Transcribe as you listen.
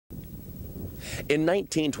In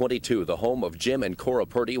 1922, the home of Jim and Cora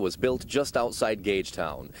Purdy was built just outside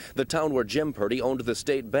Gagetown, the town where Jim Purdy owned the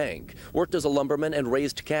state bank, worked as a lumberman, and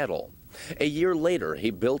raised cattle. A year later,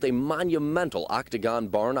 he built a monumental Octagon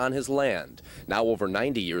barn on his land. Now, over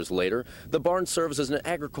 90 years later, the barn serves as an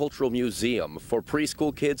agricultural museum for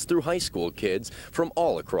preschool kids through high school kids from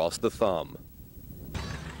all across the thumb.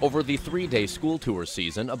 Over the 3-day school tour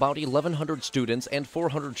season, about 1,100 students and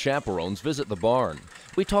 400 chaperones visit the barn.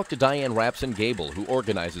 We talked to Diane Rapson-Gable, who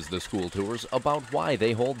organizes the school tours, about why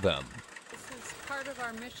they hold them. This is part of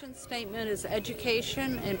our mission statement, is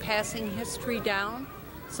education and passing history down.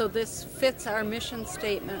 So this fits our mission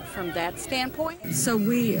statement from that standpoint. So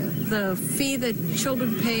the fee that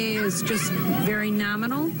children pay is just very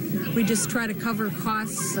nominal. We just try to cover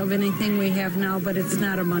costs of anything we have now, but it's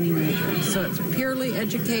not a money maker. So it's purely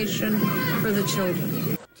education for the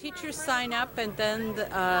children. Teachers sign up, and then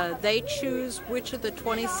they choose which of the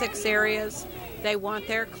 26 areas they want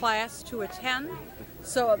their class to attend.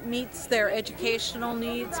 So it meets their educational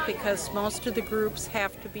needs, because most of the groups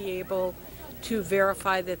have to be able to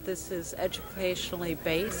verify that this is educationally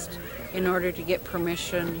based in order to get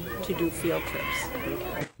permission to do field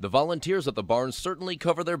trips. The volunteers at the barn certainly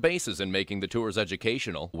cover their bases in making the tours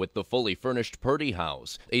educational, with the fully furnished Purdy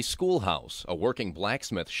House, a schoolhouse, a working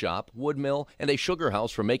blacksmith shop, wood mill, and a sugar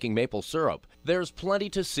house for making maple syrup. There's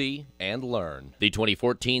plenty to see and learn. The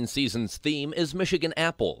 2014 season's theme is Michigan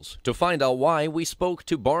apples. To find out why, we spoke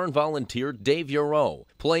to barn volunteer Dave Urow,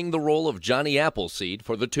 playing the role of Johnny Appleseed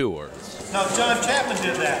for the tours. Now, John Chapman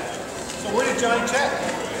did that. So where did Johnny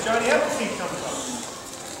Appleseed come from?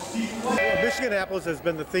 Well, Michigan apples has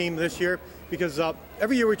been the theme this year, because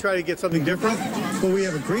every year we try to get something different. Well, we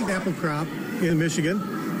have a great apple crop in Michigan,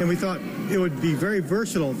 and we thought it would be very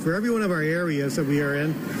versatile for every one of our areas that we are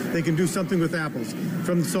in. They can do something with apples,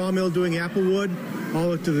 from the sawmill doing apple wood,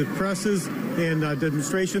 all up to the presses and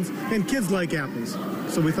demonstrations, and kids like apples.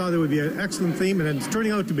 So we thought it would be an excellent theme, and it's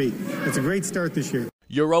turning out to be. It's a great start this year.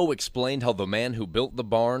 Urow explained how the man who built the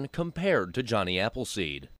barn compared to Johnny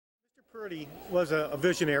Appleseed. Mr. Purdy was a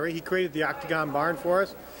visionary. He created the Octagon barn for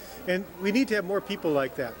us, and we need to have more people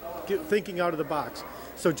like that, thinking out of the box.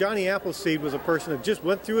 So Johnny Appleseed was a person that just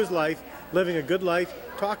went through his life, living a good life,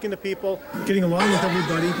 talking to people, getting along with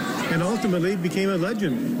everybody, and ultimately became a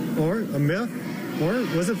legend, or a myth, or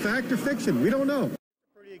was it fact or fiction? We don't know. Mr.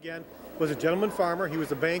 Purdy, again, was a gentleman farmer. He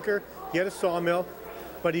was a banker. He had a sawmill.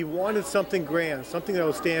 But he wanted something grand, something that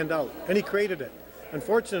would stand out, and he created it.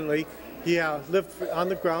 Unfortunately, he lived on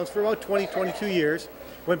the grounds for about 22 years,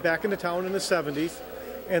 went back into town in the 70s,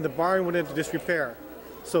 and the barn went into disrepair.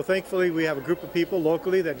 So thankfully, we have a group of people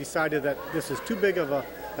locally that decided that this is too big of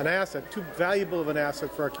an asset, too valuable of an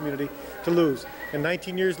asset for our community to lose. And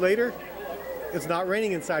 19 years later, it's not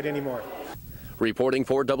raining inside anymore. Reporting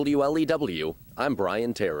for WLEW, I'm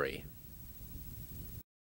Bryan Terry.